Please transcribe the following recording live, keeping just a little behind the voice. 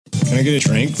Can I get a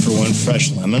drink for one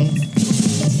fresh lemon?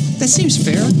 That seems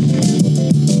fair.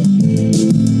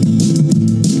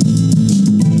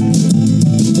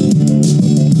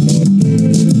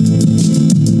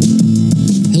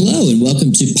 Hello and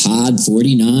welcome to Pod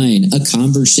 49, a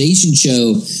conversation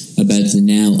show about the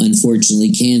now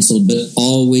unfortunately canceled but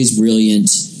always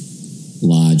brilliant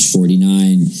Lodge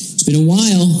 49. It's been a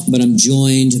while, but I'm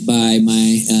joined by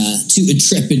my two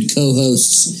intrepid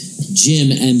co-hosts,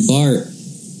 Jim and Bart.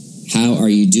 How are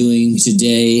you doing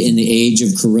today in the age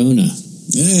of Corona?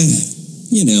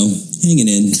 Hanging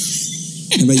in.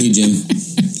 How about you, Jim?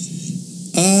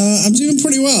 I'm doing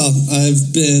pretty well.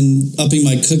 I've been upping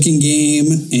my cooking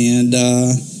game and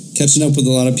catching up with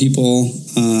a lot of people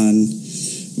on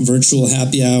virtual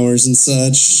happy hours and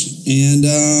such, and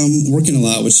working a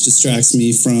lot, which distracts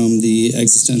me from the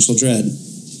existential dread.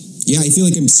 Yeah, I feel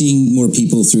like I'm seeing more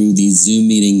people through these Zoom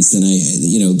meetings than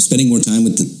spending more time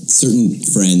with certain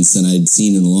friends than I'd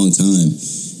seen in a long time,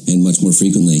 and much more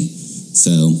frequently.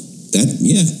 So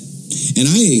and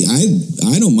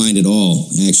I don't mind at all.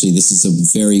 Actually, this is a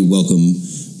very welcome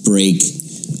break.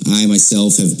 I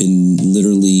myself have been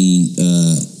literally,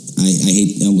 I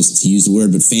hate almost to use the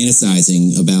word, but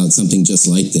fantasizing about something just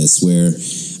like this, where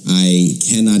I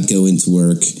cannot go into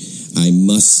work, I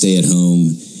must stay at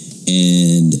home,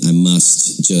 and I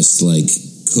must just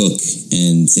cook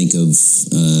and think of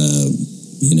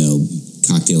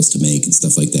cocktails to make and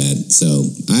stuff like that. So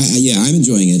I'm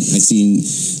enjoying it. I've seen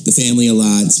the family a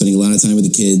lot, spending a lot of time with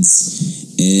the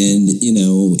kids, and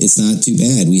it's not too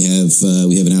bad. We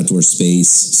have an outdoor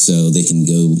space so they can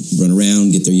go run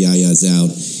around, get their yayas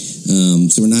out.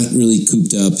 So we're not really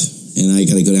cooped up, and I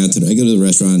got to go down I go to the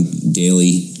restaurant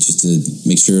daily just to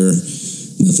make sure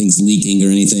nothing's leaking or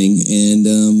anything. And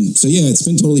it's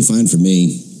been totally fine for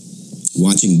me.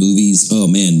 Watching movies. Oh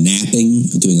man, napping.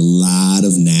 I'm doing a lot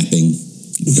of napping.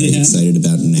 Very excited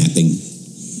about napping.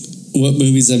 What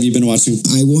movies have you been watching?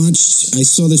 I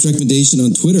saw this recommendation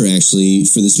on Twitter actually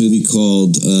for this movie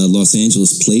called Los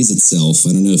Angeles Plays Itself.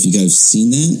 I don't know if you guys have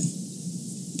seen that.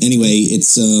 Anyway,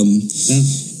 it's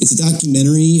a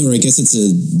documentary, or I guess it's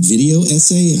a video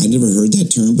essay. I never heard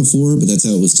that term before, but that's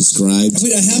how it was described.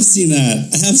 Wait, I have seen that.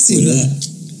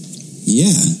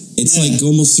 Yeah. It's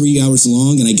almost 3 hours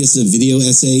long, and I guess a video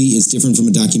essay is different from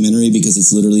a documentary because it's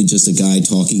literally just a guy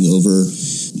talking over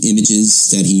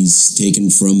images that he's taken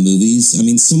from movies. I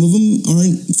mean, some of them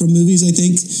aren't from movies, I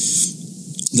think.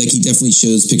 He definitely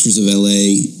shows pictures of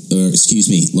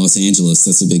Los Angeles.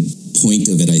 That's a big point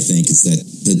of it, I think, is that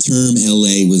the term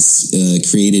LA was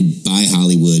created by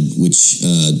Hollywood, which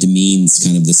demeans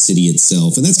kind of the city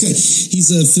itself. And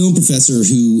he's a film professor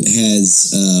who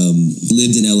has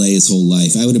lived in LA his whole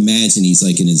life. I would imagine he's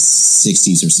in his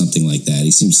 60s or something like that.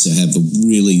 He seems to have a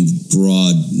really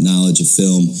broad knowledge of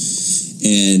film.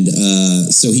 And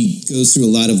so he goes through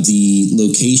a lot of the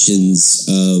locations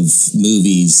of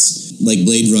movies. Like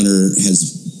Blade Runner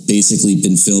has basically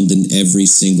been filmed in every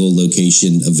single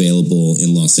location available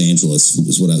in Los Angeles,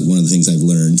 was one of the things I've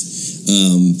learned.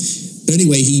 But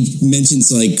anyway, he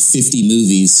mentions 50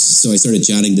 movies, so I started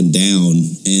jotting them down.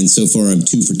 And so far I'm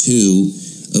 2 for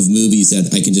 2 of movies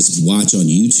that I can just watch on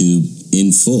YouTube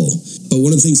in full. But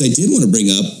one of the things I did want to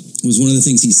bring up was one of the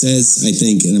things he says, I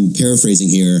think, and I'm paraphrasing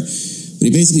here, but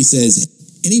he basically says,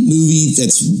 any movie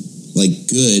that's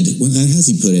good, how does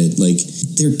he put it?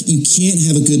 You can't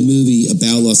have a good movie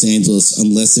about Los Angeles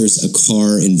unless there's a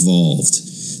car involved.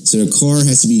 So a car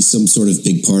has to be some sort of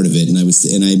big part of it. And I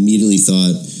immediately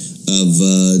thought of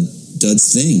Dud's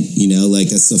Thing.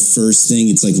 That's the first thing.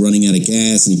 It's running out of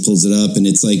gas, and he pulls it up, and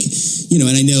it's and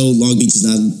I know Long Beach is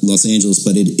not Los Angeles,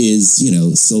 but it is,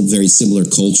 still very similar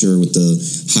culture with the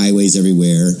highways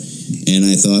everywhere. And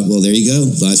I thought, well, there you go.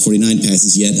 Lodge 49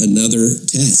 passes yet another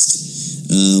test.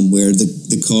 Where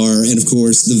the car, and of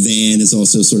course the van is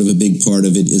also sort of a big part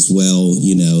of it as well.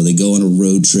 They go on a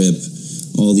road trip,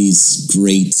 all these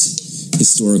great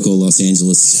historical Los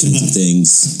Angeles kinds of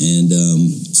things. And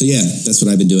that's what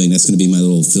I've been doing. That's going to be my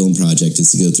little film project,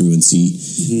 is to go through and see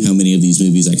how many of these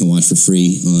movies I can watch for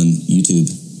free on YouTube.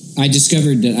 I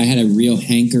discovered that I had a real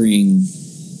hankering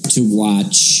to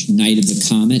watch Night of the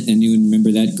Comet. Anyone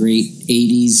remember that great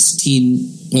 80s teen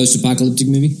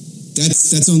post-apocalyptic movie?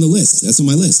 That's on the list. That's on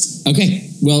my list.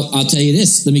 Okay. Well, I'll tell you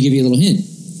this. Let me give you a little hint.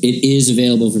 It is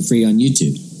available for free on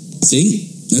YouTube. See?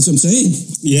 That's what I'm saying.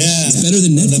 Yeah. It's better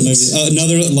than Netflix.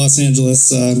 Another Los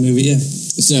Angeles movie, yeah.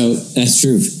 So, that's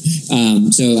true.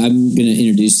 So, I'm going to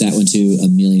introduce that one to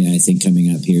Amelia, I think,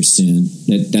 coming up here soon.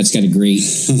 That's got a great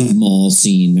mall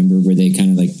scene, remember, where they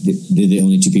kind of they're the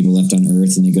only two people left on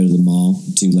Earth, and they go to the mall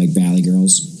to Valley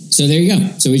Girls. So there you go.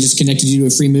 So we just connected you to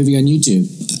a free movie on YouTube.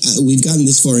 We've gotten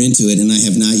this far into it, and I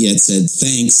have not yet said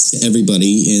thanks to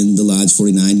everybody in the Lodge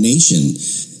 49 Nation.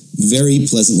 Very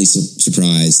pleasantly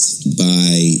surprised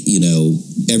by,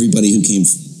 everybody who came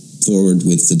forward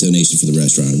with the donation for the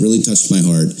restaurant. It really touched my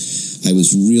heart. I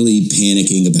was really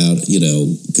panicking about,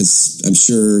 because I'm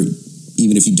sure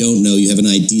even if you don't know, you have an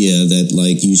idea that,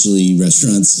 like, usually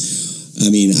restaurants,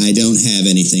 I don't have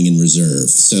anything in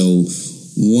reserve. So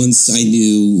once I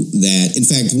knew that, in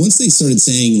fact, once they started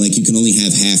saying, like, you can only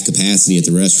have half capacity at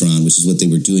the restaurant, which is what they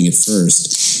were doing at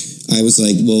first, I was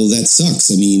like, well, that sucks.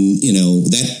 That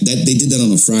they did that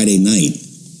on a Friday night.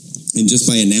 And just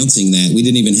by announcing that, we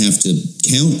didn't even have to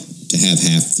count to have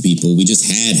half the people. We just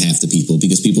had half the people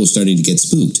because people were starting to get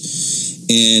spooked.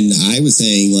 And I was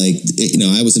saying, like,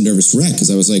 I was a nervous wreck because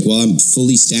I was like, well, I'm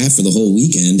fully staffed for the whole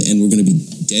weekend and we're going to be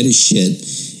dead as shit.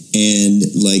 And,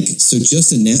 like, so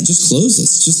just close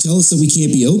us. Just tell us that we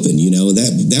can't be open,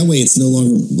 That way it's no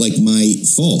longer, like, my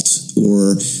fault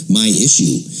or my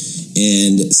issue.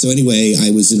 And so anyway,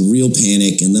 I was in real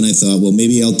panic. And then I thought, well,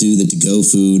 maybe I'll do the to-go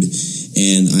food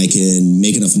and I can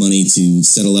make enough money to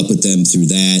settle up with them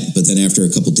through that. But then after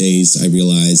a couple days, I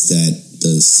realized that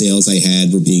the sales I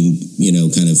had were being,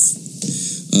 kind of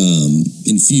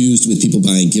infused with people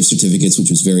buying gift certificates, which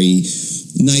was very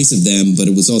nice of them, but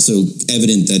it was also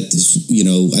evident that this,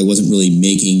 I wasn't really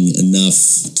making enough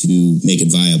to make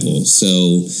it viable.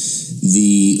 So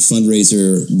the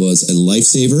fundraiser was a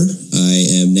lifesaver.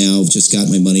 I am now just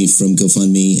got my money from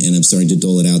GoFundMe and I'm starting to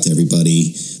dole it out to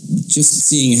everybody. Just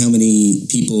seeing how many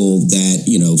people that,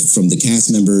 from the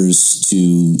cast members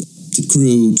to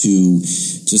crew to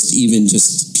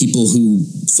just people who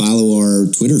follow our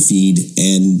Twitter feed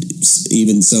and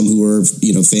even some who are,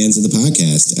 fans of the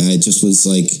podcast. I just was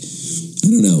like,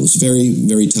 I don't know. It was very,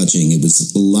 very touching. It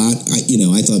was a lot.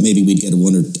 I thought maybe I'd get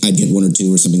one or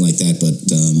two or something like that. But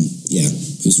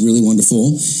it was really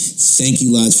wonderful. Thank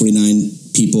you, Lodge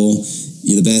 49 people.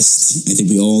 You're the best. I think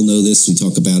we all know this. We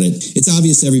talk about it. It's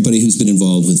obvious to everybody who's been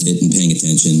involved with it and paying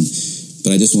attention.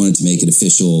 But I just wanted to make it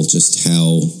official just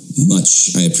how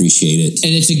much I appreciate it.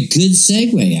 And it's a good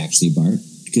segue, actually, Bart.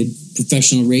 Good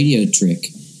professional radio trick.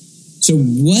 So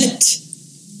what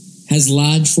has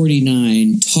Lodge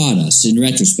 49 taught us in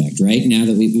retrospect, right? Now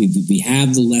that we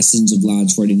have the lessons of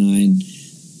Lodge 49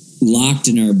 locked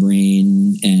in our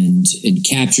brain and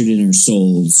captured in our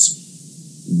souls,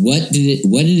 what did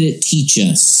it teach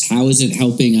us? How is it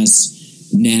helping us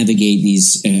navigate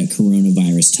these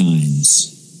coronavirus times?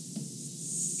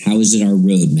 How is it our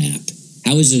roadmap?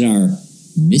 How is it our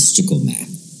mystical map?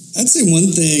 I'd say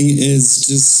one thing is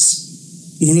just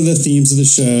one of the themes of the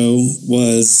show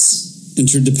was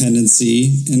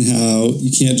interdependency and how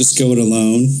you can't just go it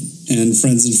alone, and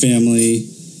friends and family,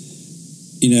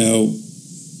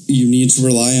 you need to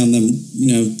rely on them,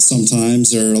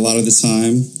 sometimes or a lot of the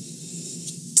time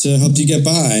to help you get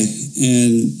by.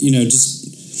 And,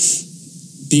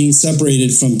 just being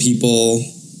separated from people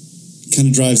kind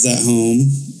of drives that home,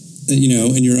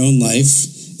 in your own life.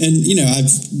 And,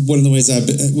 one of the ways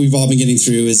we've all been getting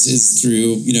through is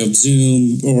through,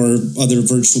 Zoom or other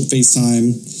virtual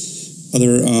FaceTime,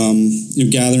 other,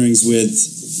 gatherings with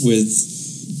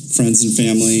friends and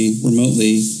family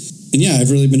remotely. And yeah,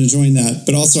 I've really been enjoying that.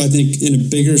 But also I think in a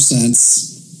bigger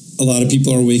sense, a lot of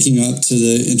people are waking up to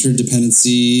the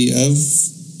interdependency of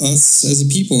us as a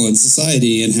people and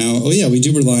society and how, we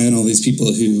do rely on all these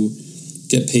people who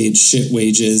get paid shit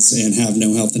wages and have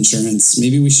no health insurance.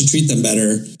 Maybe we should treat them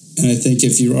better. And I think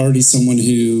if you're already someone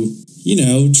who,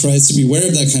 tries to be aware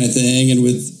of that kind of thing and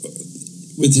with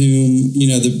whom,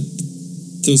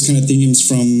 those kind of themes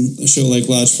from a show like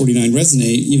Lodge 49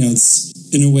 resonate, it's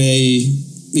in a way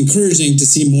encouraging to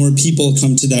see more people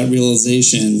come to that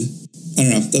realization. I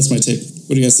don't know. That's my take.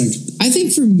 What do you guys think? I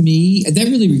think for me, that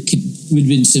really would have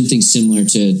been something similar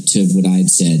to what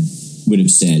would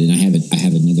have said. And I have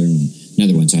another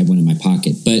one, so I have one in my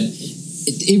pocket. But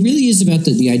it really is about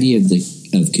the idea of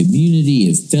community,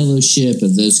 of fellowship,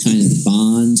 of those kind of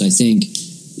bonds. I think,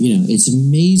 it's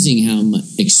amazing how much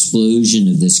explosion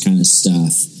of this kind of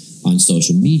stuff on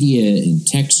social media and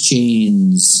text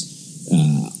chains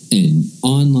and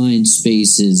online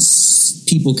spaces,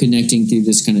 people connecting through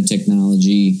this kind of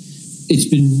technology. It's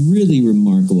been really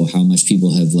remarkable how much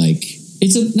people have,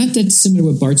 it's not that similar to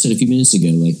what Bart said a few minutes ago.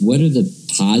 Like, what are the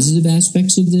positive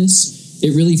aspects of this?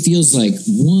 It really feels like,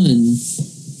 one,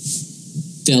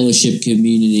 fellowship,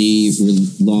 community,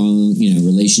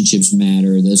 relationships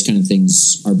matter. Those kind of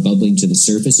things are bubbling to the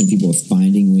surface, and people are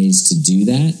finding ways to do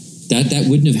that. That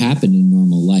wouldn't have happened in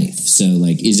normal life. life. So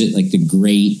like, is it like the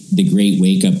great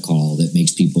wake up call that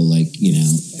makes people like,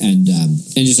 and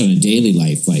just on a daily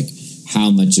life, like how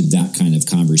much of that kind of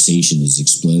conversation has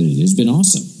exploded has been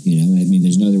awesome. I mean,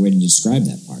 there's no other way to describe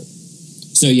that part.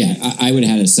 So yeah, I would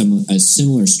have had a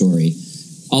similar story.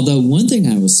 Although one thing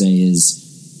I will say is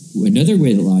another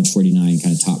way that Lodge 49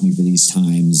 kind of taught me for these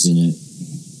times in a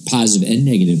positive and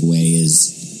negative way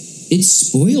is it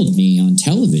spoiled me on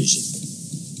television.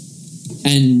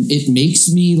 And it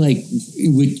makes me like,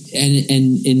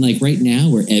 and like right now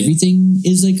where everything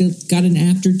is like got an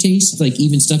aftertaste, like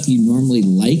even stuff you normally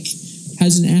like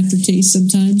has an aftertaste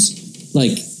sometimes.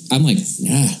 Like, I'm like,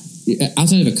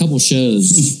 outside of a couple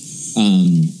shows,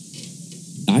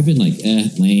 I've been like,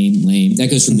 lame. That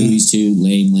goes for movies too,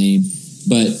 lame.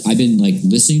 But I've been like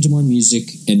listening to more music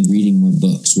and reading more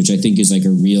books, which I think is like a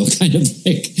real kind of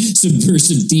like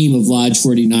subversive theme of Lodge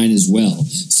 49 as well.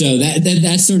 So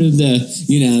that's sort of the,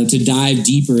 to dive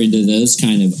deeper into those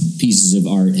kind of pieces of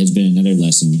art has been another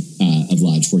lesson of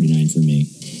Lodge 49 for me.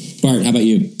 Bart, how about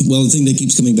you? Well, the thing that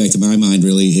keeps coming back to my mind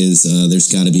really is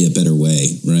there's got to be a better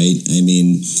way, right? I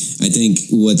mean, I think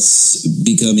what's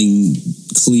becoming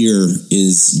clear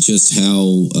is just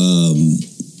how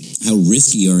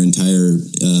risky our entire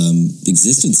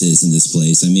existence is in this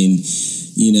place. I mean,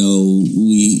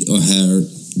 we are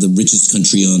the richest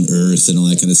country on earth and all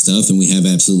that kind of stuff, and we have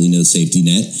absolutely no safety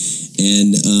net.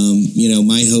 And,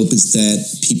 my hope is that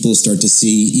people start to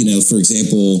see, for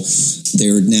example,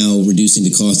 they're now reducing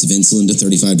the cost of insulin to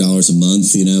 $35 a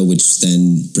month, which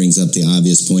then brings up the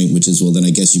obvious point, which is, well, then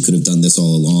I guess you could have done this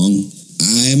all along.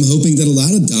 I'm hoping that a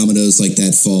lot of dominoes like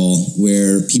that fall,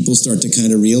 where people start to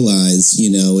kind of realize,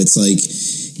 it's like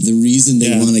the reason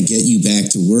they want to get you back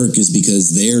to work is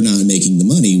because they're not making the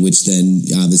money, which then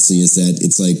obviously is that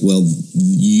it's like, well,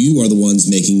 you are the ones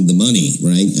making the money,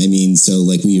 right? I mean, so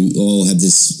like we all have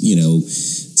this,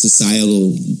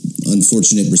 societal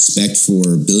unfortunate respect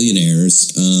for billionaires.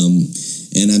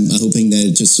 And I'm hoping that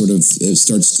it just sort of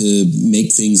starts to make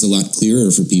things a lot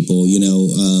clearer for people,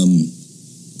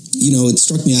 it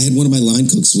struck me, I had one of my line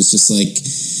cooks was just like,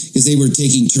 because they were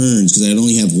taking turns, because I'd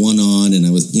only have one on, and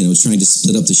I was, trying to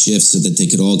split up the shifts so that they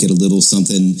could all get a little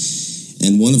something.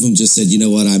 And one of them just said, you know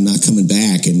what, I'm not coming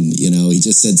back. And, he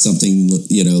just said something,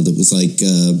 that was like,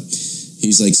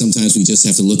 he's like, sometimes we just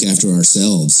have to look after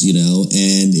ourselves,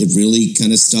 and it really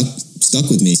kind of stuck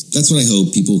with me. That's what I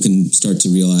hope people can start to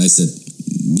realize, that,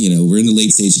 we're in the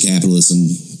late stage of capitalism.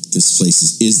 This place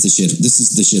is the shit. This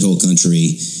is the shithole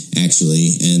country,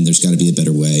 actually, and there's got to be a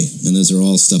better way. And those are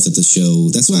all stuff that the show.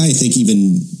 That's why I think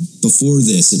even before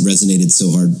this, it resonated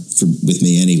so hard with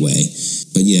me anyway.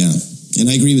 But yeah, and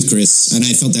I agree with Chris, and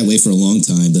I felt that way for a long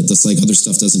time. That this like other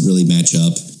stuff doesn't really match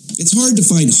up. It's hard to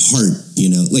find heart,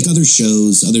 like other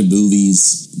shows, other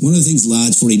movies. One of the things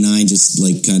Lodge 49 just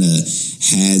like kind of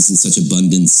has in such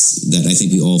abundance that I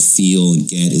think we all feel and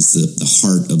get is the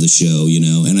heart of the show,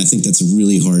 and I think that's a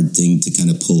really hard thing to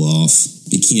kind of pull off.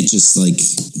 You can't just like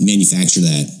manufacture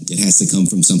that. It has to come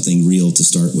from something real to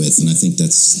start with, and I think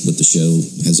that's what the show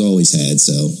has always had.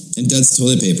 So, and Dud's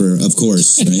toilet paper, of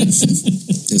course, right?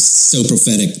 It's so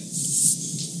prophetic.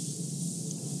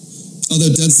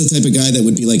 Although Dud's the type of guy that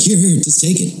would be like, here, just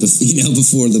take it,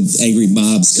 before the angry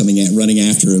mob's running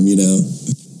after him,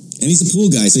 And he's a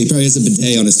pool guy, so he probably has a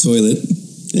bidet on his toilet.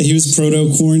 Yeah, he was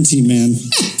proto-quarantine man.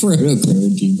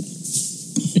 Proto-quarantine.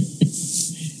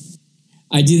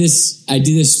 I do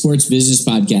this sports business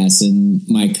podcast, and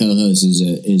my co-host is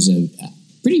a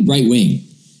pretty right wing.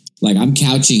 Like, I'm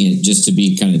couching it just to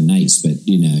be kind of nice, but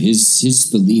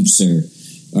his beliefs are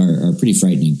pretty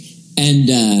frightening. And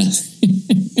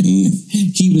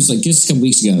he was like, just a couple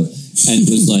weeks ago, and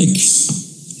he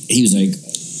was like,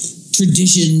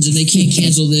 traditions, and they can't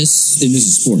cancel this, and this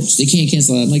is sports. They can't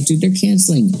cancel that. I'm like, dude, they're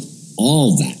canceling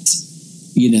all that,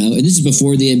 and this is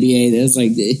before the NBA.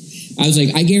 I was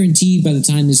like, I guarantee by the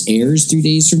time this airs 3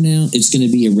 days from now, it's going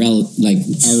to be irrelevant. Like,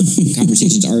 our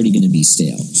conversation's already going to be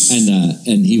stale.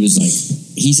 And he was like,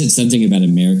 he said something about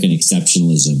American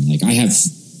exceptionalism. Like, I have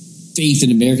faith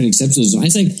in American exceptionalism. I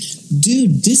was like,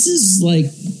 dude, this is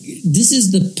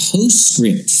the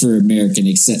postscript for American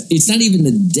it's not even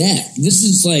the deck. This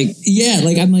is like,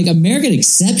 I'm like, American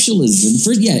exceptionalism.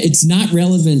 First, it's not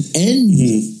relevant, and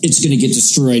it's going to get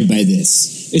destroyed by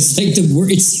this. It's like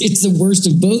it's the worst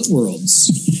of both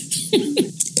worlds.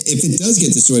 If it does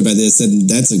get destroyed by this, then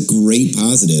that's a great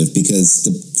positive, because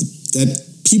that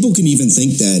people can even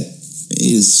think that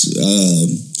is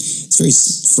it's very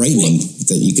frightening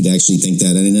that you could actually think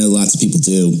that, and I know lots of people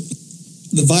do.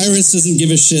 The virus doesn't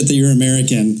give a shit that you're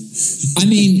American. I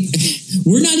mean,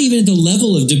 we're not even at the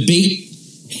level of debate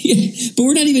but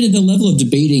we're not even at the level of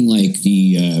debating like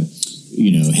the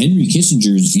Henry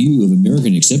Kissinger's view of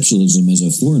American exceptionalism as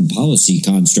a foreign policy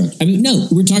construct. I mean, no,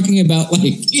 we're talking about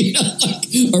like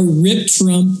a Rip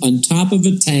Trump on top of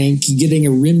a tank getting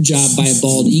a rim job by a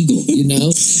bald eagle.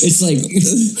 It's like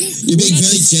you're being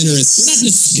very generous. We're not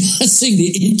discussing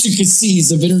the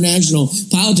intricacies of international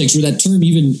politics where that term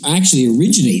even actually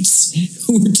originates.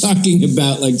 We're talking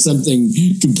about like something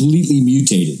completely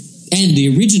mutated, and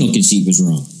the original conceit was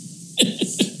wrong.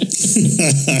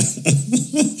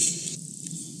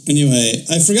 Anyway,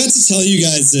 I forgot to tell you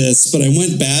guys this, but I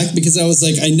went back because I was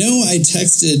like, I know I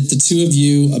texted the two of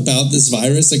you about this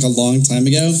virus like a long time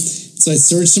ago. So I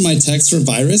searched in my text for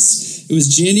virus. It was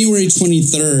January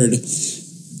 23rd.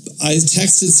 I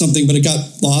texted something, but it got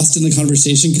lost in the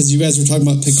conversation because you guys were talking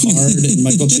about Picard and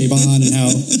Michael Chabon and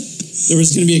how there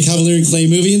was going to be a Cavalier and Clay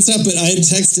movie and stuff. But I had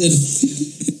texted...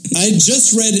 I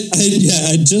just read an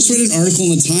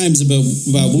article in the Times about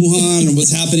Wuhan and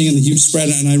what's happening in the huge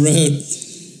spread, and I wrote,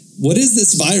 "What is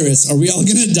this virus? Are we all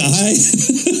going to die?"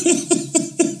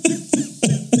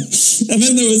 And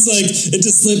then there was like, it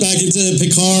just slid back into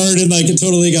Picard and like it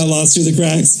totally got lost through the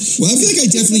cracks. Well, I feel like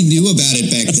I definitely knew about it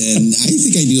back then. I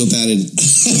think I knew about it.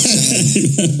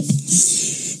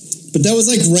 But that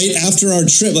was like right after our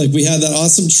trip. Like we had that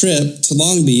awesome trip to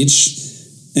Long Beach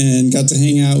and got to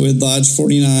hang out with Lodge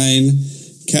 49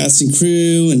 cast and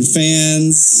crew and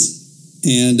fans.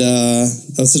 And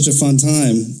that was such a fun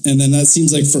time. And then that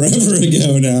seems like forever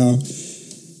ago now.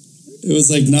 It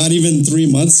was like not even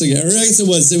 3 months ago. Or I guess it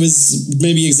was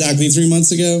maybe exactly 3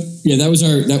 months ago. Yeah, that was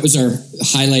our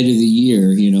highlight of the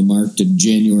year, marked on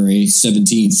January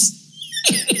 17th.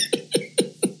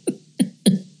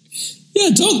 Yeah,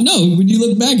 when you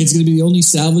look back, it's going to be the only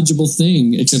salvageable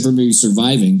thing, except for maybe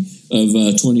surviving, of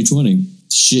 2020.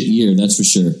 Shit year, that's for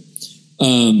sure.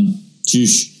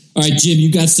 All right, Jim,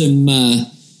 you got some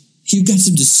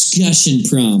discussion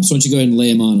prompts. Why don't you go ahead and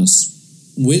lay them on us?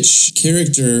 Which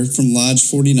character from Lodge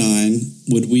 49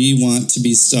 would we want to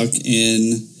be stuck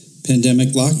in pandemic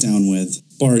lockdown with?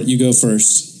 Bart, you go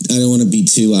first. I don't want to be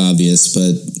too obvious,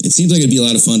 but it seems like it'd be a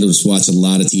lot of fun to just watch a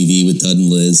lot of TV with Dud and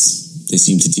Liz. They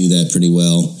seem to do that pretty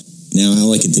well. Now,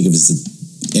 all I can think of is the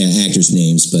actors'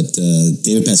 names, but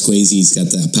David Pasquazi's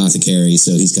got the apothecary,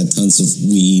 so he's got tons of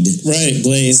weed. Right,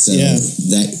 Blaze, so yeah.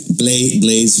 That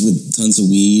Blaze with tons of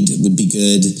weed would be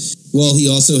good. Well, he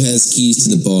also has keys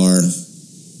to the bar,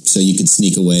 so you could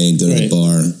sneak away and go to the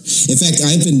bar. In fact,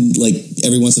 I've been, like,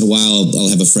 every once in a while,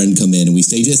 I'll have a friend come in, and we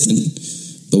stay distant,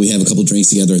 but we have a couple drinks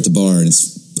together at the bar, and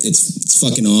it's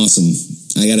fucking awesome.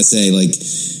 I gotta say, like...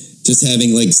 just having,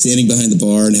 like, standing behind the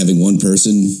bar and having one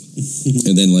person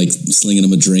and then, like, slinging him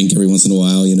a drink every once in a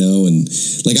while, and,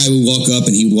 like, I would walk up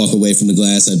and he would walk away from the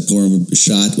glass. I'd pour him a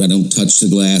shot. I don't touch the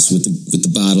glass with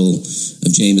the bottle of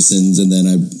Jameson's, and then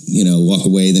I, walk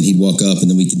away. Then he'd walk up and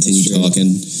then we continue talking.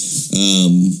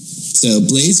 So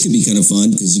Blaze could be kind of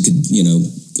fun because you could,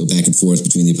 go back and forth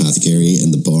between the apothecary and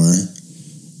the bar.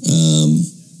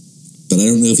 But I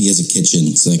don't know if he has a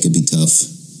kitchen, so that could be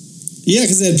tough. Yeah,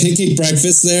 because they had pancake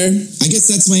breakfast there. I guess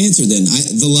that's my answer then.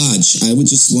 The Lodge. I would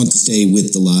just want to stay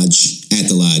with the Lodge, at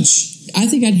the Lodge. I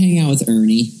think I'd hang out with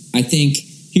Ernie. I think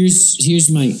here's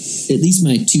at least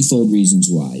my twofold reasons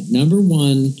why. Number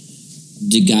one,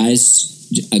 the guy's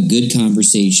a good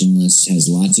conversationalist, has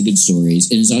lots of good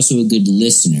stories, and is also a good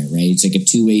listener, right? It's like a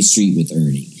two-way street with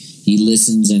Ernie. He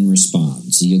listens and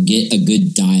responds, so you'll get a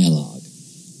good dialogue.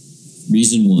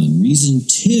 Reason one. Reason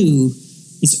two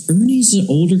is Ernie's an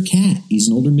older cat. He's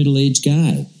an older middle-aged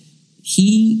guy.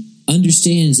 He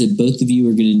understands that both of you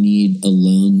are going to need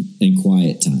alone and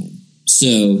quiet time.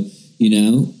 So,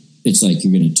 it's like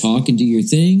you're going to talk and do your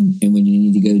thing, and when you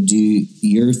need to go do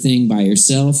your thing by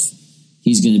yourself,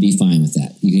 he's going to be fine with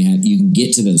that. You can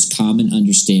get to those common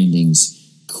understandings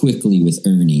quickly with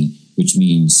Ernie, which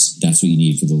means that's what you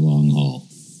need for the long haul.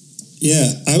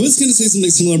 Yeah, I was going to say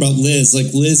something similar about Liz.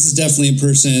 Like, Liz is definitely a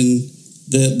person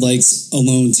that likes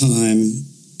alone time,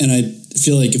 and I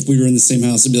feel like if we were in the same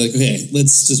house, I'd be like, okay,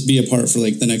 let's just be apart for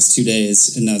like the next 2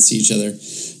 days and not see each other.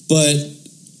 But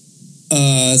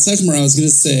aside from her, I was going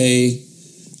to say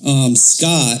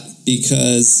Scott,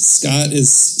 because Scott is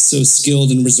so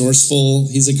skilled and resourceful.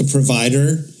 He's like a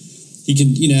provider. He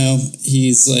can,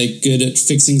 he's like good at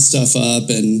fixing stuff up,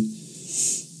 and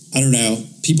I don't know.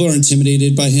 People are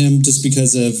intimidated by him just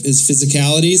because of his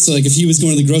physicality. So, like, if he was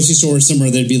going to the grocery store or somewhere,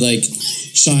 they'd be, like,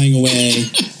 shying away.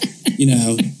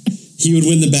 He would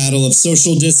win the battle of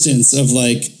social distance of,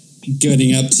 like,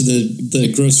 getting up to the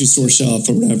grocery store shelf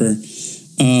or whatever.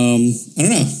 I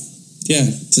don't know. Yeah.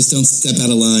 Just don't step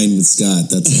out of line with Scott,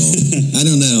 that's all. I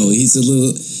don't know. He's a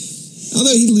little...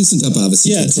 Although he loosened up,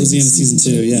 obviously. Yeah, towards the end of season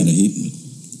 2, yeah.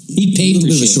 He paid for a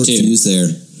little bit of a shit, short too. fuse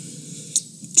there.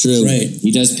 True. Right.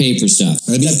 He does pay for stuff.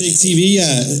 I mean, That big TV,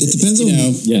 it depends on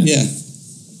Yeah.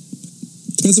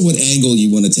 depends on what angle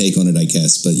you want to take on it, I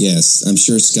guess. But yes, I'm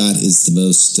sure Scott is the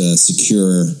most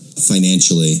secure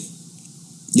financially.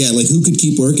 Yeah, like who could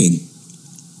keep working?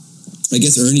 I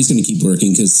guess Ernie's going to keep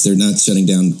working because they're not shutting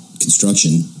down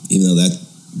construction, even though that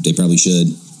they probably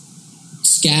should.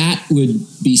 Scat would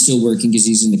be still working because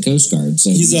he's in the Coast Guard. So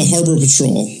He's a harbor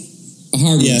patrol. a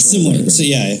harbor. Yeah, patrol, similar. right. So,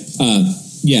 yeah.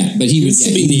 Yeah, but he would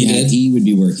still be needed. he would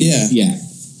be working. Yeah.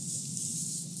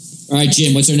 All right,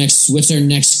 Jim. What's our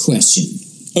next question?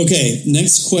 Okay,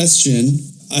 next question.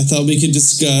 I thought we could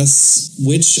discuss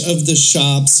which of the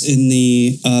shops in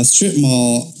the strip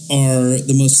mall are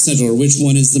the most essential, or which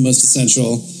one is the most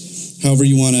essential, however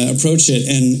you want to approach it.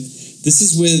 And this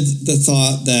is with the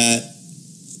thought that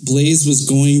Blaze was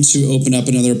going to open up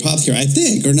another apothecary, I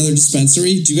think, or another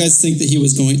dispensary. Do you guys think that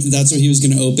that's what he was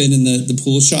going to open in the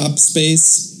pool shop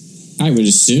space? I would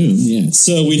assume, yeah.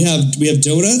 So we have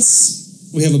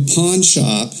donuts, we have a pawn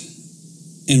shop,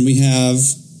 and we have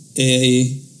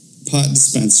a pot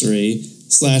dispensary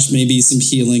 / maybe some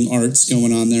healing arts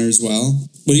going on there as well.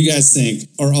 What do you guys think?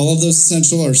 Are all of those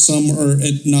essential, or some are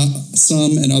not,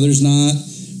 some and others not?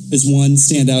 Does one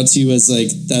stand out to you as like,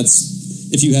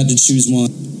 that's, if you had to choose one?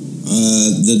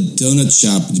 The donut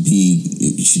shop would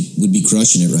be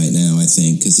crushing it right now, I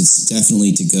think, because it's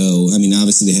definitely to go. I mean,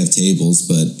 obviously they have tables,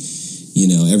 but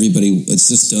everybody, it's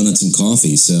just donuts and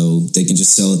coffee, so they can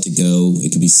just sell it to go.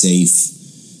 It can be safe.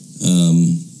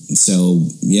 So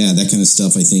yeah, that kind of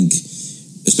stuff, I think,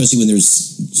 especially when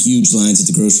there's huge lines at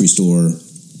the grocery store,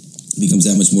 becomes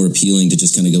that much more appealing to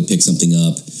just kind of go pick something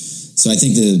up. So I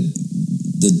think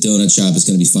the donut shop is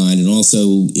going to be fine. And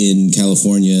also in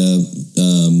California,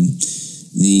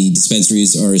 the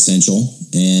dispensaries are essential,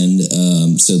 and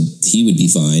so he would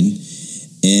be fine.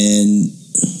 And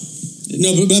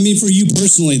no, but I mean, for you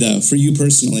personally,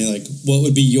 like, what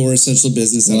would be your essential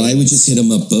business? Well, I would just hit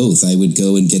them up both. I would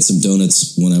go and get some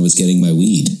donuts when I was getting my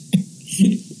weed,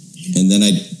 and then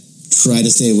I'd try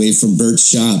to stay away from Bert's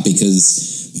shop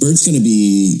because Bert's going to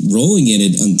be rolling in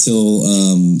it until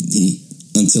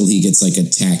he gets like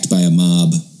attacked by a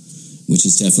mob, which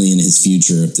is definitely in his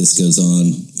future if this goes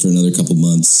on for another couple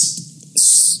months.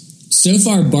 So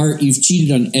far, Bart, you've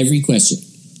cheated on every question.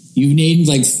 You've named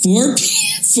like four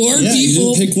people, you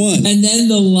didn't pick one, and then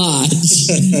the lodge,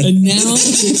 and now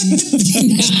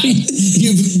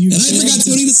you've and I forgot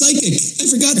Tony the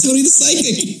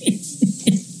Psychic.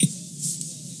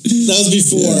 That was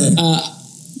before.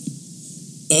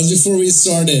 That was before we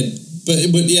started.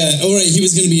 But yeah. Oh right, he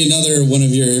was going to be another one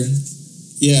of your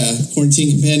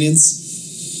quarantine companions.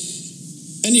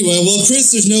 Anyway, well,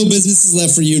 Chris, there's no businesses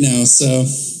left for you now, so.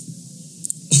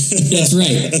 That's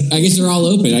right. I guess they're all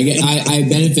open. I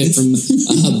benefit from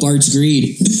Bart's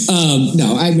greed.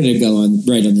 No, I'm going to go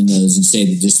right on the nose and say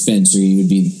the dispensary would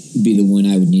be the one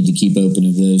I would need to keep open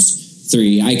of those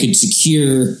three. I could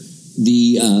secure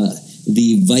the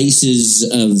vices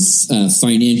of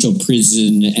financial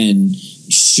prison and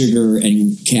sugar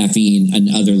and caffeine and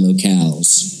other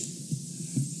locales.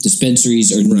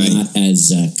 Dispensaries are not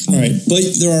as common. All right, but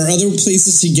there are other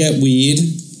places to get weed.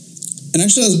 And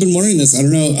actually, I've been wondering this. I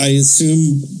don't know. I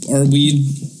assume our weed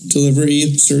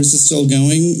delivery service is still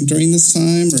going during this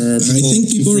time, or I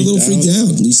think people are a little freaked out.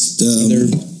 At least their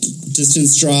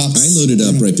distance drops. I loaded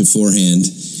up right beforehand,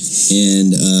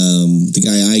 and the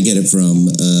guy I get it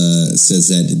from says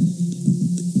that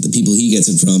the people he gets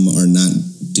it from are not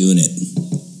doing it,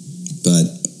 but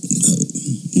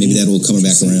maybe that will come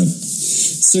back around.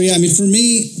 So yeah, I mean, for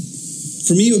me,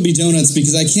 it would be donuts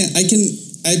because I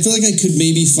feel like I could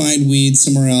maybe find weed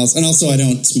somewhere else. And also, I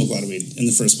don't smoke a lot of weed in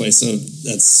the first place, so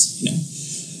that's,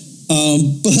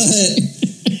 but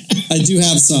I do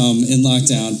have some in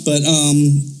lockdown. But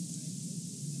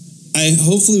I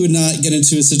hopefully would not get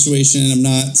into a situation, and I'm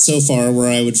not so far, where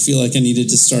I would feel like I needed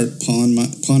to start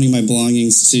pawning my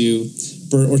belongings to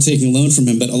Bert or taking a loan from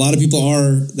him. But a lot of people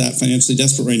are that financially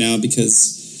desperate right now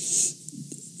because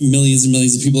millions and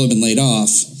millions of people have been laid off.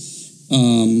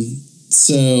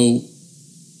 So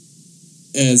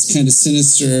as kind of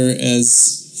sinister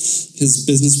as his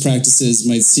business practices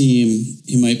might seem,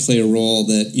 he might play a role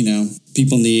that,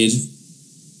 people need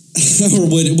or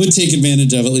would take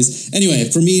advantage of, at least. Anyway,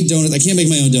 for me, donuts, I can't make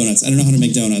my own donuts. I don't know how to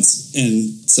make donuts.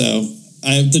 And so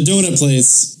the donut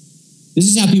place. This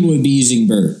is how people would be using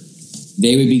Bert.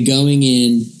 They would be going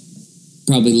in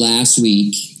probably last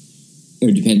week,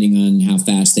 or depending on how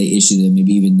fast they issue them,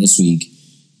 maybe even this week,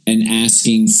 and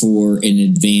asking for an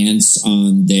advance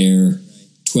on their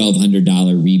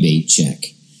 $1,200 rebate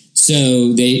check.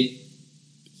 So they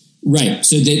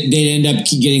end up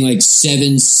getting like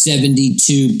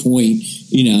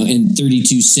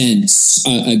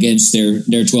 $772.32 against their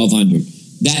 $1,200.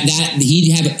 That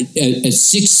he'd have a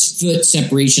 6 foot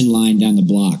separation line down the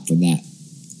block for that.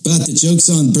 But the joke's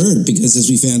on Bert, because as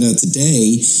we found out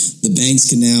today, the banks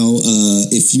can now,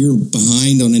 if you're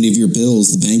behind on any of your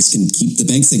bills, the banks that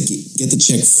get the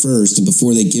check first, and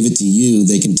before they give it to you,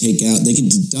 they can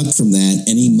deduct from that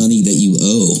any money that you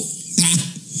owe.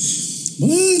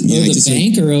 What? Yeah, the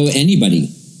bank or owe anybody?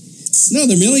 No,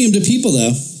 they're mailing them to people, though.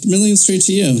 They're mailing them straight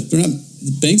to you. They're not.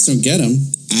 The banks don't get them.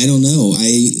 I don't know.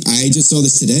 I just saw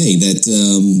this today that.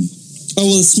 Oh,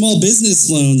 well, the small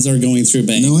business loans are going through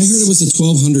banks. No, I heard it was a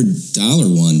 $1,200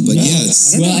 one, but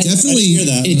it's definitely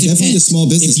definitely the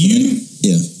small business. If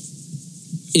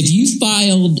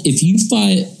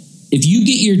you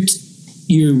get your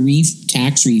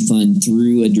tax refund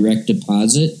through a direct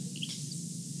deposit,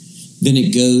 then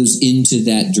it goes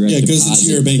into that direct deposit it goes into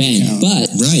your bank account.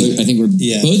 But I think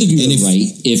both of you are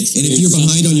right. If you're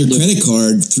behind on your credit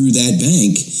card through that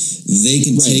bank, they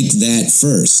can take that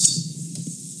first.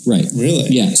 Right.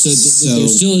 Really? Yeah. So there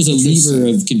still is a lever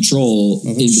of control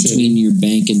in between your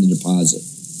bank and the deposit.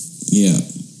 Yeah.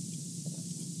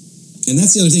 And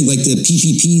that's the other thing, like the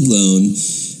PPP loan,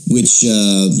 which,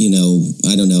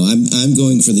 I don't know. I'm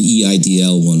going for the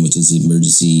EIDL one, which is the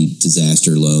emergency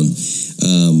disaster loan.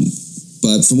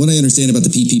 But from what I understand about the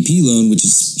PPP loan, which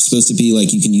is supposed to be like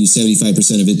you can use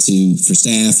 75% of it for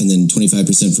staff and then 25%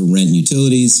 for rent and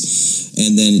utilities,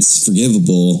 and then it's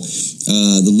forgivable.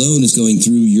 The loan is going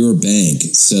through your bank.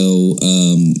 So,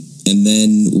 and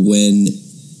then when,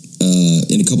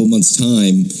 in a couple months'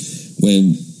 time,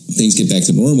 when things get back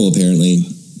to normal, apparently,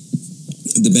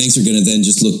 the banks are going to then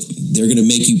they're going to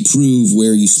make you prove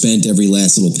where you spent every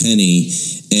last little penny.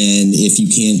 And if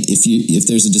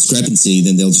there's a discrepancy,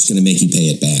 then they're just going to make you pay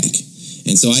it back.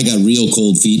 And so I got real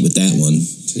cold feet with that one.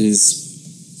 Jeez.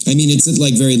 I mean, it's at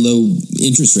like very low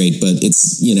interest rate, but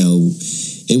it's,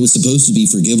 it was supposed to be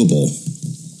forgivable,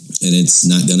 and it's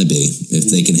not going to be if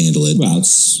they can handle it. Well,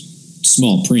 it's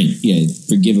small print. Yeah,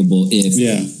 forgivable if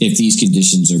these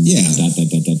conditions are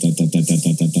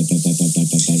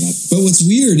But what's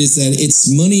weird is that it's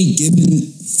money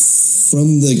given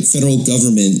from the federal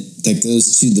government that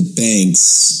goes to the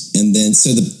banks, and then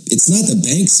it's not the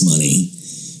bank's money,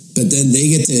 but then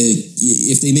they get to,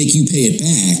 if they make you pay it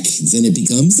back, then it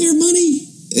becomes their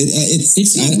money.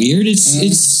 It's not weird. It's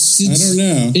I don't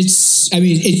know.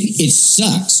 It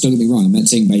sucks. Don't get me wrong. I'm not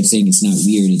saying by saying it's not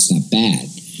weird, it's not bad,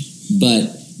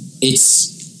 but it's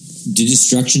the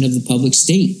destruction of the public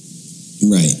state,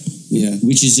 right? Yeah,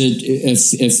 which is a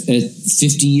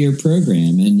 50-year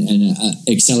program and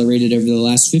accelerated over the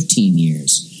last 15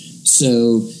 years.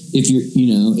 So if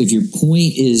your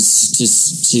point is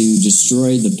to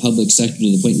destroy the public sector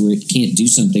to the point where it can't do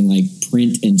something like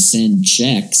print and send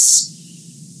checks,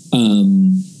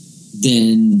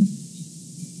 then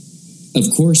of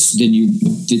course then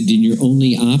your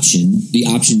only option, the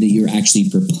option that you're actually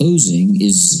proposing,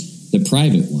 is the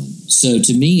private one. So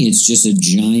to me, it's just a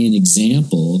giant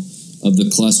example of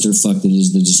the clusterfuck that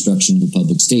is the destruction of the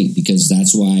public state, because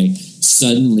that's why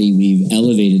suddenly we've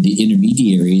elevated the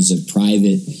intermediaries of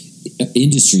private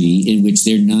industry in which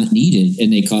they're not needed,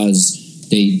 and they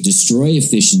destroy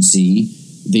efficiency,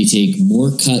 they take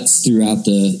more cuts throughout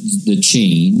the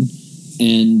chain,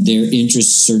 and their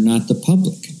interests are not the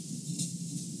public.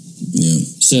 Yeah.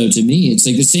 So to me, it's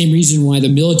like the same reason why the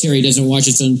military doesn't wash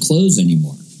its own clothes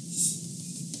anymore.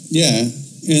 Yeah.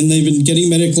 And they've been getting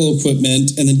medical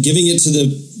equipment and then giving it to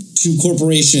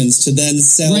corporations to then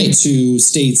sell to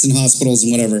states and hospitals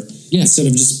and whatever, instead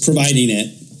of just providing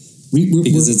it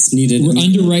because it's needed. We're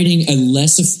underwriting a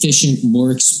less efficient,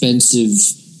 more expensive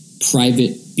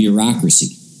private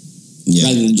bureaucracy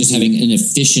rather than just having an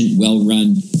efficient,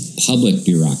 well-run public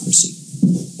bureaucracy.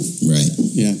 Right.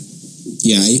 Yeah.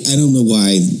 Yeah, I don't know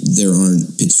why there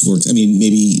aren't pitchforks. I mean,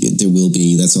 maybe there will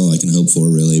be. That's all I can hope for,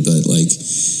 really. But, like,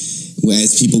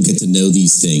 as people get to know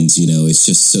these things, it's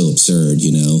just so absurd,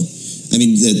 I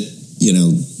mean,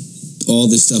 all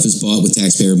this stuff is bought with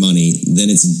taxpayer money,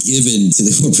 then it's given to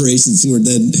the corporations who are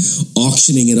then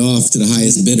auctioning it off to the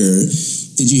highest bidder.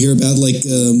 Did you hear about, like,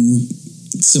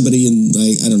 somebody in,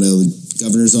 like, I don't know, the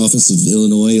governor's office of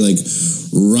Illinois, like,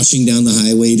 rushing down the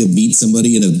highway to meet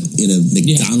somebody in a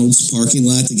McDonald's parking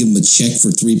lot to give them a check for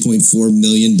 $3.4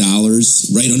 million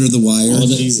right under the wire?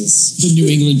 The New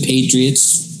England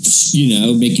Patriots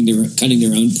cutting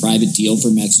their own private deal for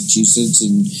Massachusetts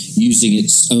and using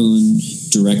its own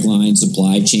direct line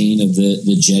supply chain of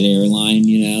the jet airline,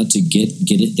 to get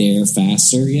it there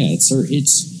faster. Yeah, it's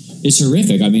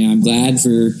horrific. I mean, I'm glad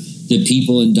for the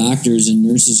people and doctors and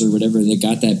nurses or whatever that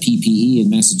got that PPE in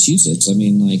Massachusetts. I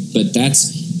mean, but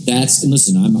that's and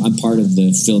listen, I'm part of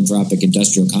the philanthropic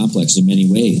industrial complex in many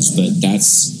ways, but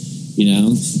that's,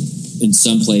 in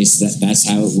some place that's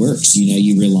how it works.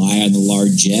 You rely on the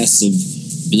largesse of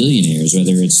billionaires,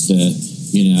 whether it's the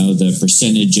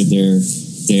percentage of their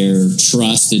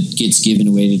trust that gets given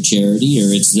away to charity, or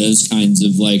it's those kinds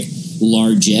of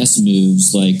largesse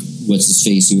moves, like what's his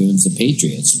face who owns the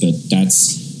Patriots. But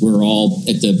we're all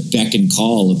at the beck and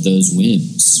call of those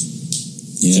whims.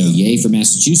 Yeah. So yay for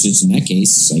Massachusetts in that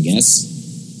case, I guess.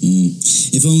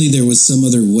 If only there was some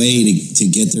other way to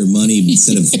get their money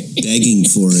instead of begging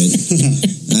for it.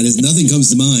 Nothing comes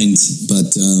to mind, but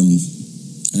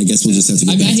I guess we'll just have to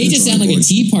get back I hate to sound like a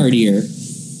Tea Partier,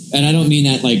 and I don't mean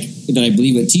that that I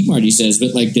believe what Tea Party says,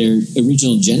 but their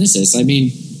original genesis. I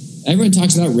mean, everyone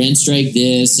talks about rent strike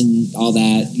this and all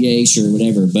that. Yay, sure,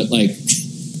 whatever. But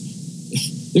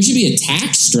there should be a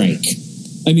tax strike.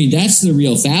 I mean, that's the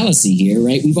real fallacy here,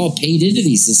 right? We've all paid into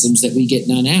these systems that we get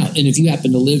none out. And if you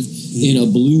happen to live in a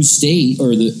blue state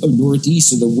or the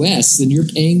Northeast or the West, then you're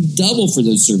paying double for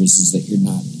those services that you're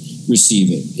not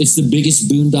receiving. It's the biggest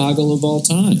boondoggle of all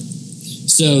time.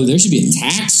 So there should be a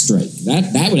tax strike.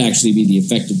 That would actually be the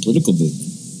effective political movement.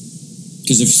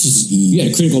 Because if you had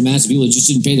a critical mass of people that just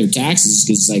didn't pay their taxes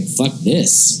because fuck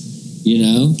this,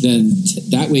 then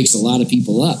that wakes a lot of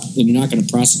people up, and you're not going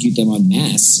to prosecute them en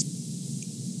masse.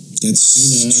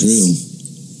 That's true.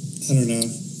 I don't know.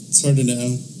 It's hard to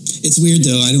know. It's weird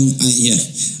though. I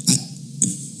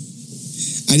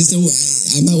just don't.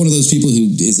 I'm not one of those people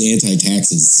who is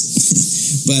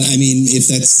anti-taxes. But I mean, if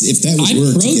that was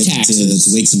work to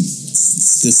wake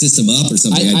the system up or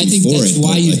something, I think that's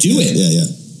why you do it.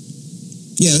 Yeah.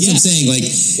 Yeah, that's what I'm saying.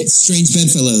 Strange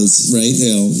bedfellows, right?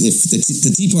 If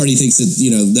the Tea Party thinks that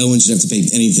no one should have to pay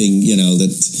anything,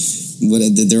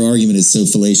 their argument is so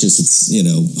fallacious, it's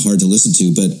hard to listen to.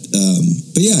 But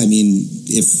yeah, I mean,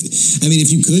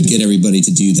 if you could get everybody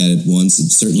to do that at once,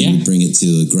 it certainly would bring it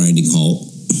to a grinding halt.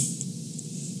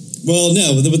 Well,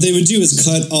 no, what they would do is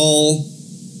cut all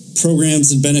programs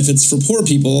and benefits for poor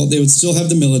people. They would still have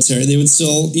the military. They would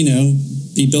still,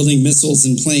 be building missiles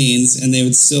and planes, and they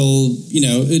would still,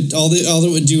 all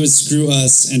it would do is screw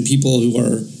us and people who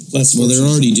are less. Well, they're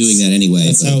already doing that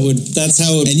anyway. That's how it would.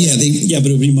 And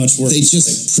but it would be much worse. They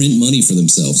just print money for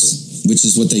themselves, which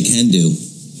is what they can do.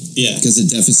 Yeah, because the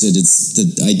deficit. It's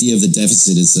the idea of the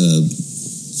deficit is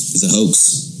a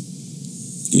hoax.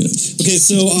 Okay,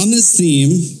 so on this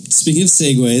theme, speaking of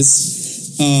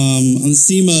segues, on the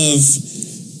theme of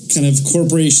kind of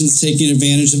corporations taking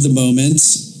advantage of the moment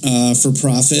for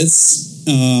profits.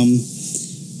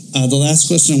 The last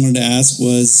question I wanted to ask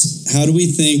was, how do we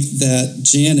think that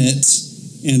Janet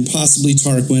and possibly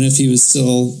Tarquin, if he was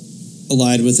still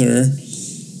allied with her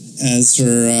as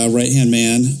her right-hand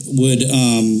man, would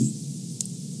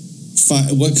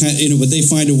would they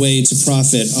find a way to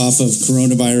profit off of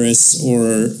coronavirus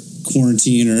or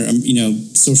quarantine or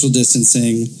social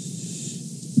distancing?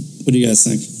 What do you guys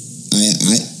think?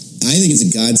 I think it's a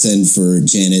godsend for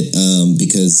Janet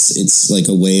because it's like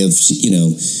a way of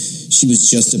she was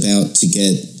just about to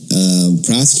get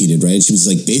prosecuted, right? She was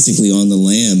basically on the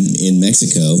lam in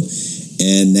Mexico,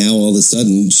 and now all of a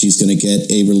sudden she's going to get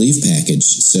a relief package.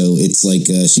 So it's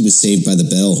she was saved by the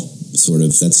bell, sort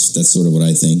of. That's sort of what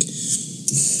I think.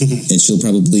 And she'll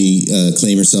probably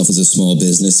claim herself as a small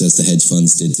business, as the hedge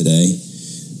funds did today,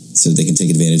 so they can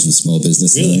take advantage of small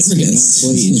business. Really? Yes.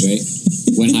 Employees, right?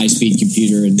 One high-speed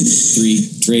computer and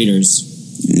 3 traders.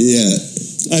 Yeah.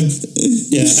 I've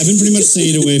been pretty much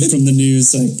staying away from the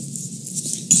news.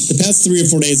 The past 3 or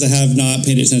 4 days, I have not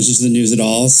paid attention to the news at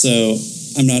all, so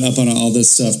I'm not up on all this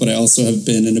stuff, but I also have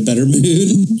been in a better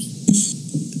mood.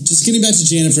 Just getting back to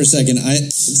Janet for a second,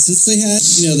 since they had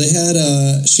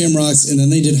Shamrocks and then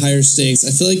they did Higher Stakes,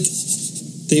 I feel like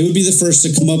they would be the first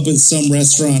to come up with some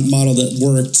restaurant model that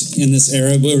worked in this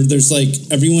era, where there's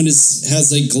everyone has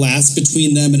glass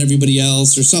between them and everybody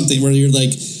else, or something where you're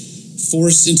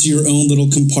forced into your own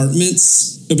little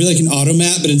compartments. It would be like an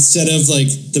automat, but instead of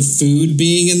the food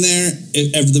being in there,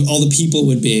 all the people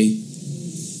would be.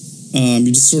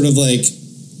 You're just sort of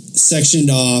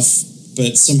sectioned off,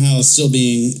 but somehow still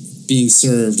being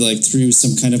served through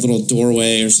some kind of little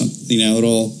doorway or something,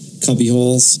 little cubby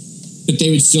holes. But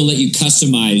they would still let you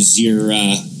customize your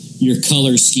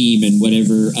color scheme and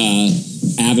whatever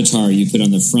avatar you put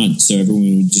on the front, so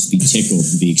everyone would just be tickled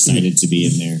and be excited to be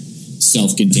in there.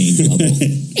 self-contained bubble.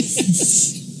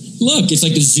 Look, it's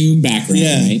like a Zoom background,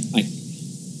 right? Like,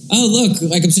 oh, look,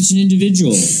 like I'm such an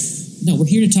individual. No, we're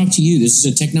here to talk to you. This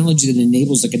is a technology that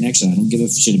enables the connection. I don't give a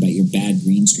shit about your bad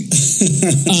green screen.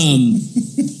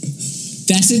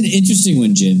 That's an interesting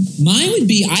one, Jim. Mine would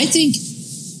be, I think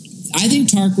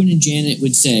Tarquin and Janet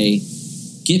would say,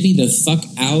 get me the fuck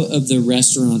out of the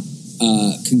restaurant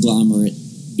conglomerate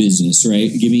business,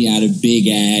 right? Get me out of big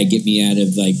ag, get me out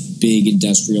of like big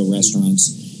industrial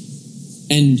restaurants,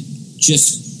 and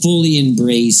just fully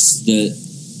embrace the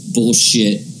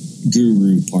bullshit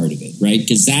guru part of it, right?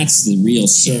 Because that's the real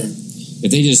scam.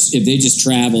 If they just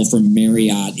travel from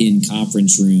Marriott in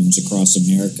conference rooms across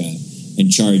America and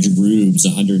charge rubes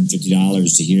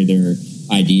 $150 to hear their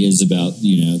ideas about,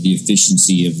 the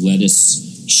efficiency of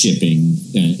lettuce shipping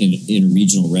in a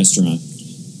regional restaurant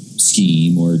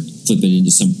scheme, or flip it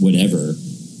into some whatever,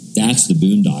 that's the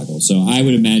boondoggle. So I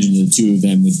would imagine the two of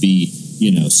them would be,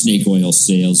 snake oil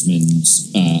salesmen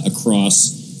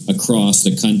across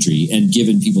the country, and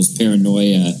given people's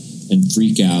paranoia and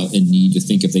freak out and need to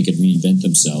think if they could reinvent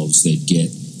themselves, they'd get,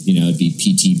 it'd be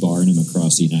P.T. Barnum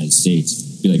across the United States.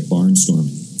 It'd be like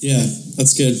barnstorming. Yeah,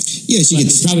 that's good. Yeah, she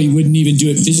probably wouldn't even do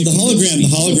it physically. The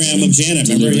hologram of Janet,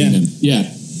 remember?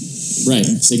 Yeah. Right,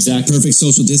 exactly. Perfect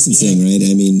social distancing, right?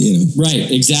 I mean, Right,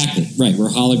 exactly. Right,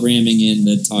 we're hologramming in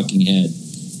the talking head.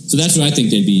 So that's what I think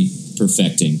they'd be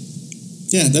perfecting.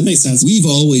 Yeah, that makes sense. We've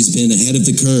always been ahead of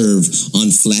the curve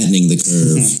on flattening the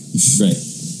curve. Right.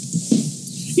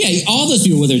 Yeah, all those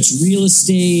people, whether it's real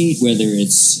estate, whether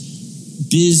it's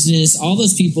business, all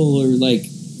those people are like,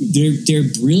 their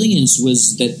brilliance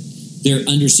was that their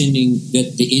understanding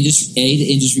that the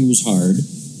industry was hard,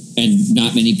 and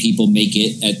not many people make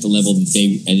it at the level that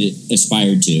they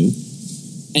aspired to.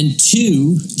 And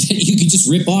two, that you could just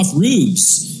rip off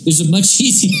rubes. It's a much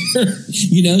easier,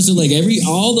 So like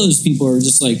all those people are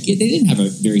just like, they didn't have a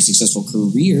very successful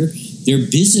career. Their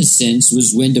business sense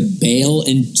was when to bail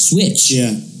and switch.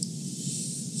 Yeah.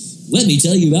 Let me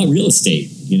tell you about real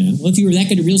estate. Well, if you were that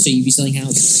good at real estate, you'd be selling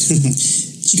houses.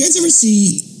 Did you guys ever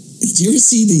see? Did you ever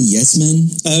see the Yes Men?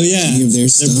 Oh yeah, Any of their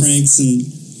pranks and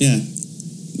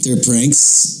their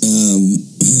pranks.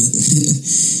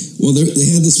 Well, they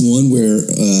had this one where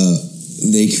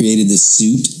they created this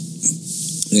suit,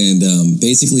 and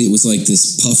basically it was like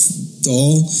this puff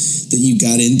doll that you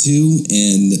got into,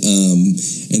 and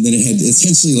then it had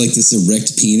essentially like this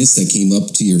erect penis that came up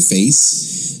to your face.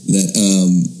 That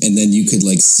and then you could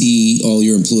like see all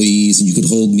your employees, and you could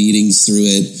hold meetings through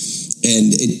it.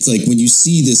 And it's like when you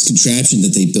see this contraption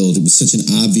that they built, it was such an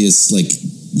obvious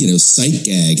sight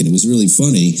gag, and it was really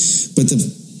funny. But to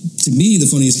me, the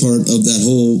funniest part of that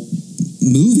whole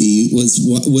movie was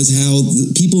how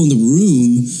the people in the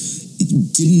room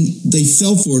they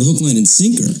fell for it hook, line, and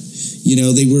sinker.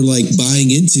 They were like buying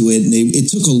into it, and it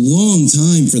took a long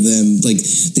time for them. Like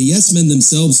the Yes Men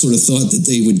themselves sort of thought that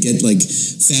they would get like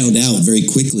found out very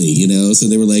quickly, So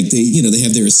they were like they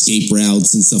have their escape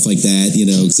routes and stuff like that,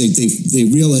 because they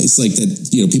realized like that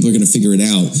people are going to figure it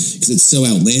out because it's so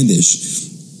outlandish.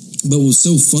 But what was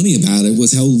so funny about it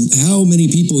was how many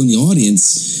people in the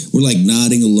audience were like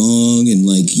nodding along and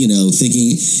like,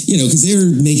 thinking, because they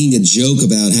were making a joke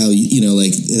about how,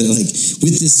 like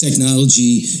with this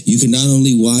technology, you can not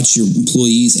only watch your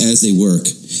employees as they work,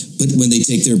 but when they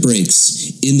take their breaks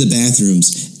in the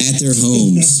bathrooms at their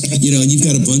homes, and you've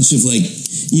got a bunch of like,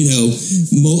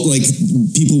 like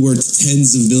people worth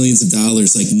tens of millions of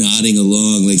dollars, like nodding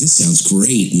along, like this sounds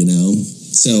great,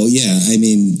 So yeah, I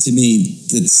mean, to me,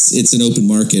 it's an open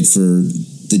market for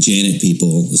the Janet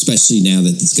people, especially now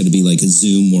that it's going to be like a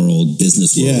Zoom world,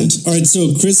 business world. All right,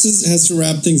 so Chris has to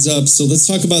wrap things up. So let's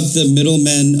talk about the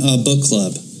Middlemen Book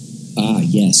Club.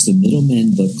 Yes, the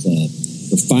Middlemen Book Club.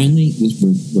 We're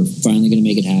finally going to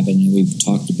make it happen, and we've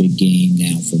talked a big game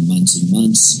now for months and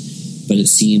months. But it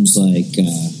seems like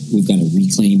we've got to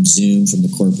reclaim Zoom from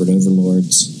the corporate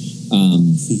overlords.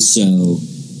 So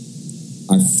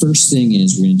our first thing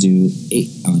is we're going to do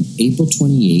on April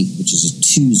 28th, which is a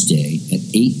Tuesday at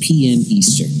 8 p.m.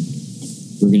 Eastern.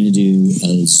 We're going to do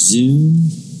a Zoom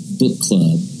book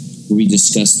club where we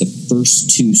discuss the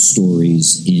first two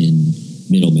stories in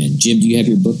Middlemen. Jim, do you have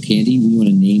your book handy? You want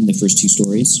to name the first two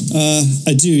stories?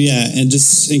 I do, yeah. And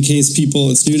just in case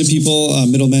it's new to people,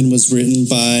 Middlemen was written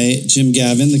by Jim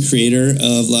Gavin, the creator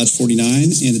of Lodge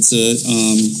 49, and it's a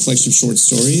collection of short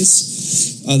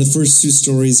stories. The first two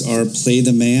stories are Play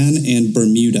the Man and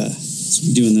Bermuda. So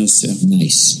we're doing those two.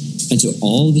 Nice. And so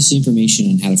all of this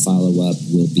information on how to follow up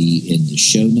will be in the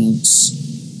show notes.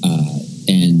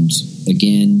 And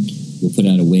again, we'll put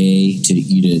out a way to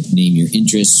you to name your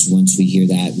interests. Once we hear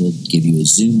that, we'll give you a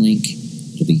Zoom link.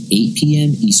 It'll be 8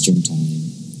 p.m. Eastern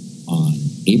Time on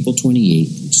April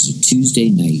 28th, which is a Tuesday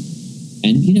night.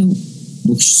 And,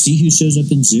 we'll see who shows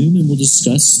up in Zoom, and we'll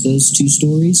discuss those 2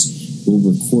 stories. We'll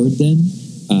record them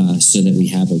so that we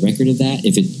have a record of that.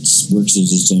 If it works as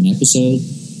its own episode,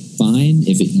 fine.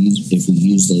 If we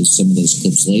use some of those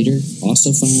clips later,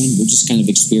 also fine. We're just kind of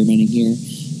experimenting here.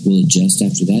 We'll adjust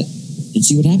after that and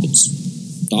see what happens.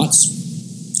 Thoughts?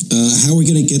 How are we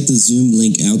going to get the Zoom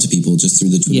link out to people? Just through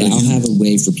the Twitter account? I'll have a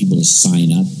way for people to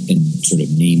sign up and sort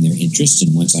of name their interest.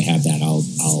 And once I have that, I'll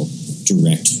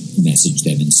direct message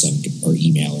them in or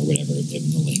email or whatever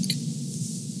them the link.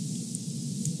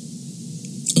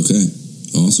 Okay,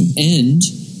 awesome. And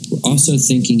we're also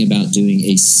thinking about doing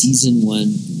a season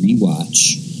 1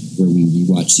 rewatch, where we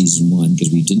rewatch season 1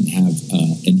 because we didn't have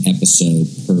an episode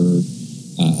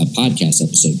a podcast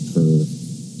episode per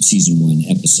season 1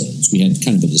 episodes. We had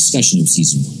kind of a discussion of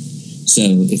season 1. So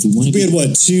if we want to, we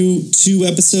had two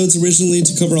episodes originally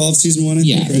to cover all of season 1. I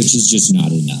think, right? Which is just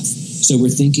not enough. So we're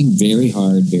thinking very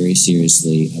hard, very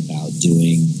seriously about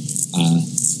doing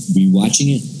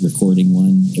rewatching it, recording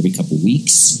one every couple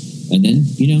weeks. And then,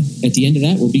 at the end of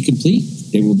that, we'll be complete.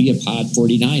 There will be a Pod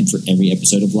 49 for every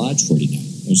episode of Lodge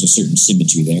 49. There's a certain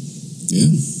symmetry there. Yeah.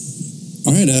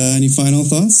 All right. Any final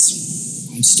thoughts?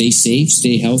 Stay safe,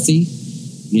 stay healthy.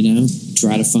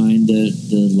 Try to find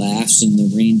the laughs and the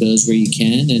rainbows where you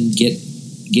can, and get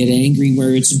angry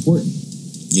where it's important.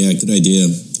 Yeah, good idea.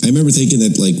 I remember thinking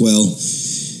that,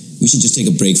 we should just take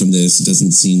a break from this. It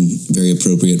doesn't seem very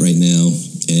appropriate right now.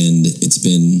 And it's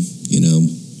been,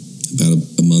 about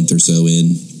a month or so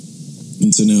in.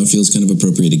 And so now it feels kind of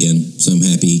appropriate again. So I'm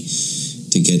happy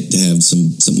to get to have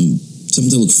something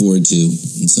to look forward to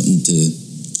and something to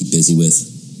keep busy with.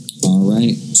 All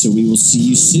right. So we will see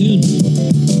you soon.